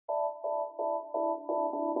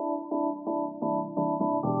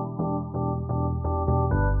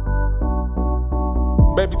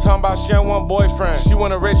Baby talking about she don't want boyfriend. She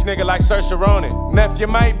want a rich nigga like Saoirse Ronan. Nephew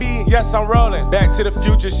might be, yes I'm rolling. Back to the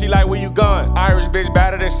future, she like where you going? Irish bitch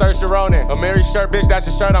better than Saoirse Ronan. A Mary shirt bitch, that's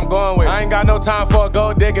the shirt I'm going with. I ain't got no time for a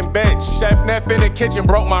gold digging bitch. Chef Neff in the kitchen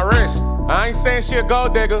broke my wrist. I ain't saying she a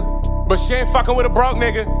gold digger, but she ain't fucking with a broke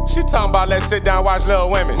nigga. She talking about let's sit down watch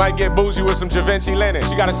Little Women. Might get bougie with some Givenchy linen.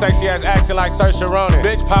 She got a sexy ass accent like Saoirse Ronan.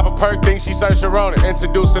 Bitch pop a perk, think she Saoirse Ronan.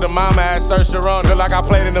 Introduced her to mama as Saoirse Ronan. Look like I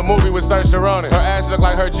played in a movie with Saoirse Ronan. Her ass look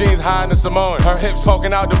like her jeans high in the Samoan. Her hips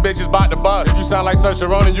poking out, the bitch is bout to bust. If you sound like Saoirse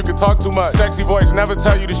Ronan, you can talk too much. Sexy voice never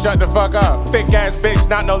tell you to shut the fuck up. Thick ass bitch,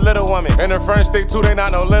 not no little woman. And her friends thick too, they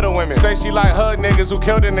not no little women. Say she like hood niggas who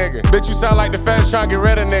killed a nigga. Bitch, you sound like the feds tryna get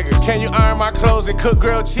rid of niggas. Can you iron my clothes and cook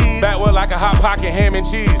grilled cheese? Backwood like a hot pocket, ham and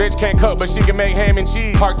cheese. Bitch can't cook, but she can make ham and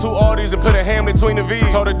cheese. Park 2 Audis and put a ham between the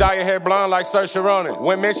V's. Told her dye your hair blonde like Saoirse Ronan.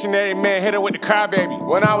 When missionary man hit her with the crybaby.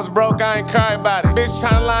 When I was broke, I ain't cry about it. Bitch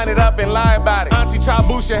tryna line it up and lie about it. Auntie try to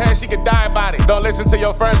boost your head, she could die about it. Don't listen to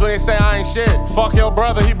your friends when they say I ain't shit. Fuck your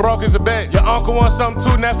brother, he broke as a bitch. Your uncle wants something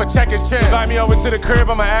too, never check his chin. Invite me over to the crib,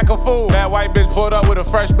 I'ma act a fool. That white bitch pulled up with a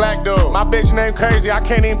fresh black dude. My bitch name crazy, I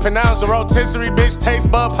can't even pronounce the rotisserie bitch taste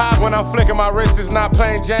bud pop. When I'm flicking my wrist, it's not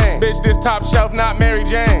plain Jane. Bitch, this top shelf, not Mary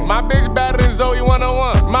Jane. My bitch better than Zoe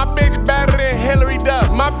 101. My bitch better than Hillary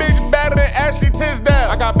Duff. My bitch better than Ashley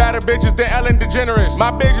Tisdale. I got better bitches than Ellen DeGeneres.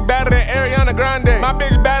 My bitch better than Ariana Grande. My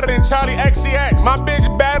bitch better than Charlie XCX. My bitch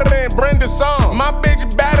better than Brenda Song. My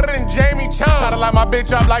bitch better than Jamie Chung. Try to light my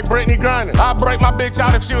bitch up like Brittany Griner. I'd break my bitch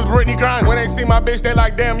out if she was Brittany Griner. When they see my bitch, they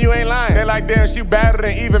like, damn, you ain't lying. They like, damn, she better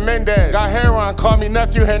than Eva Mendes. Got hair on, call me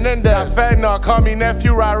Nephew Hernandez. Got fentanyl, call me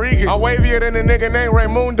Nephew Rodriguez. I'm wavier than a nigga named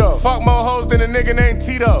Raymundo. Fuck more hoes than a nigga named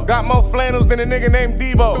Tito. Got more flannels than a nigga named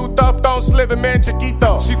Debo. Through Thuff, don't slither, man,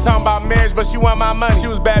 Chiquito. She talking about marriage, but she want my money. She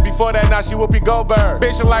was bad before that, now she Whoopi Goldberg.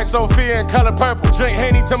 Bitch look like Sophia in color purple. Drink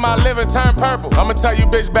Henny till my liver turn purple. I'ma tell you,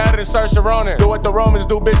 bitch, better than Saoirse Ronan. Do what the Romans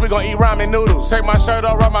do, bitch, we gon' eat ramen noodles. Take my shirt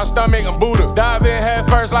off, rub my stomach, and Buddha. Dive in head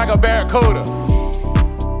first like a barracuda.